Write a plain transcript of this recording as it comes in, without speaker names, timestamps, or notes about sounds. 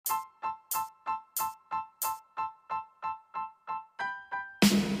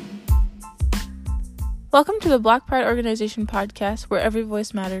Welcome to the Black Pride Organization podcast, where every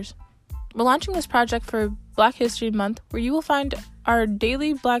voice matters. We're launching this project for Black History Month, where you will find our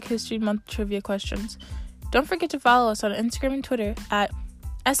daily Black History Month trivia questions. Don't forget to follow us on Instagram and Twitter at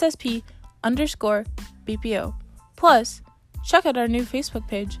SSP_BPO. Plus, check out our new Facebook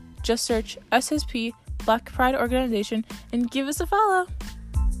page. Just search SSP Black Pride Organization and give us a follow.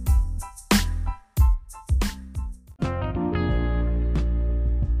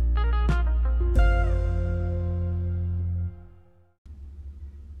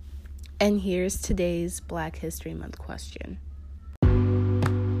 And here's today's Black History Month question.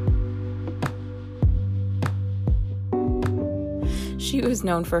 She was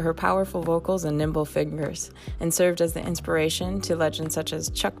known for her powerful vocals and nimble fingers, and served as the inspiration to legends such as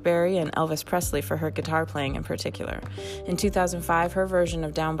Chuck Berry and Elvis Presley for her guitar playing in particular. In 2005, her version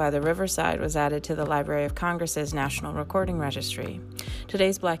of Down by the Riverside was added to the Library of Congress's National Recording Registry.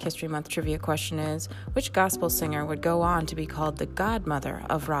 Today's Black History Month trivia question is, which gospel singer would go on to be called the Godmother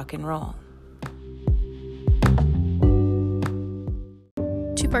of rock and roll?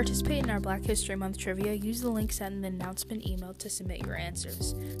 To participate in our Black History Month trivia, use the link sent in the announcement email to submit your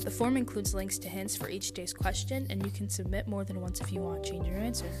answers. The form includes links to hints for each day's question, and you can submit more than once if you want to change your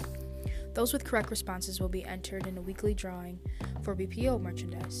answer. Those with correct responses will be entered in a weekly drawing for BPO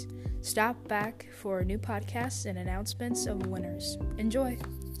merchandise. Stop back for new podcasts and announcements of winners. Enjoy!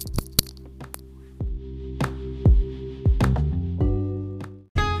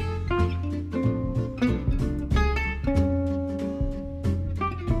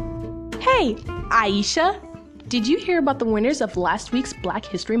 Hey, Aisha, did you hear about the winners of last week's Black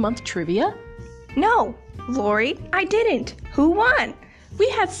History Month trivia? No, Lori, I didn't. Who won? We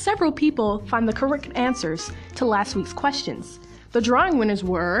had several people find the correct answers to last week's questions. The drawing winners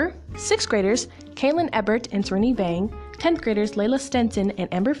were 6th graders Caitlin Ebert and Serenity Bang, 10th graders Layla Stenton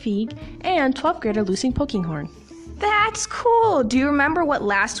and Amber Feig, and 12th grader Lucy Pokinghorn. That's cool. Do you remember what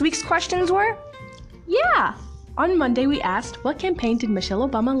last week's questions were? Yeah! On Monday, we asked, what campaign did Michelle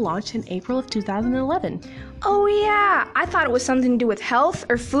Obama launch in April of 2011? Oh yeah, I thought it was something to do with health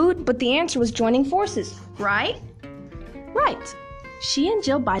or food, but the answer was joining forces, right? Right. She and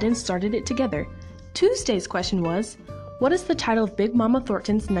Jill Biden started it together. Tuesday's question was, what is the title of Big Mama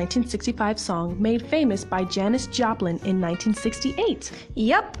Thornton's 1965 song made famous by Janis Joplin in 1968?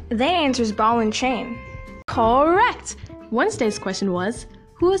 Yep, the answer's Ball and Chain. Correct! Wednesday's question was,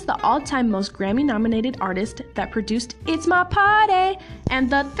 who is the all-time most Grammy-nominated artist that produced It's My Party and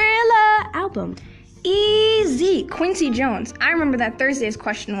the Thriller album? Easy! Quincy Jones. I remember that Thursday's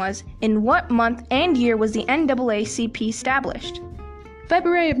question was, in what month and year was the NAACP established?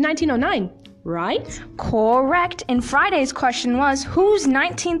 February of 1909, right? Correct. And Friday's question was, whose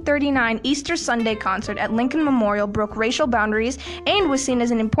 1939 Easter Sunday concert at Lincoln Memorial broke racial boundaries and was seen as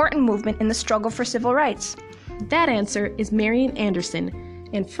an important movement in the struggle for civil rights? That answer is Marian Anderson.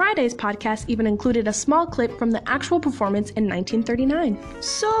 And Friday's podcast even included a small clip from the actual performance in 1939.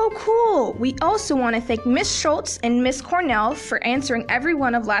 So cool! We also want to thank Miss Schultz and Miss Cornell for answering every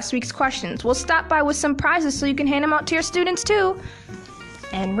one of last week's questions. We'll stop by with some prizes so you can hand them out to your students too.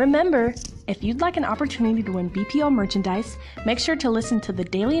 And remember, if you'd like an opportunity to win BPO merchandise, make sure to listen to the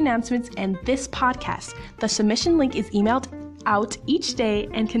daily announcements and this podcast. The submission link is emailed out each day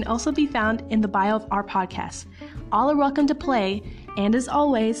and can also be found in the bio of our podcast. All are welcome to play, and as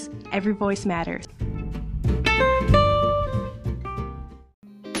always, every voice matters.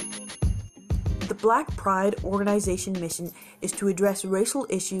 The Black Pride Organization mission is to address racial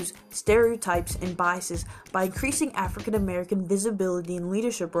issues, stereotypes, and biases by increasing African American visibility in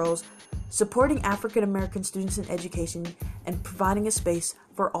leadership roles, supporting African American students in education, and providing a space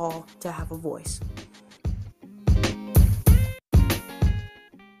for all to have a voice.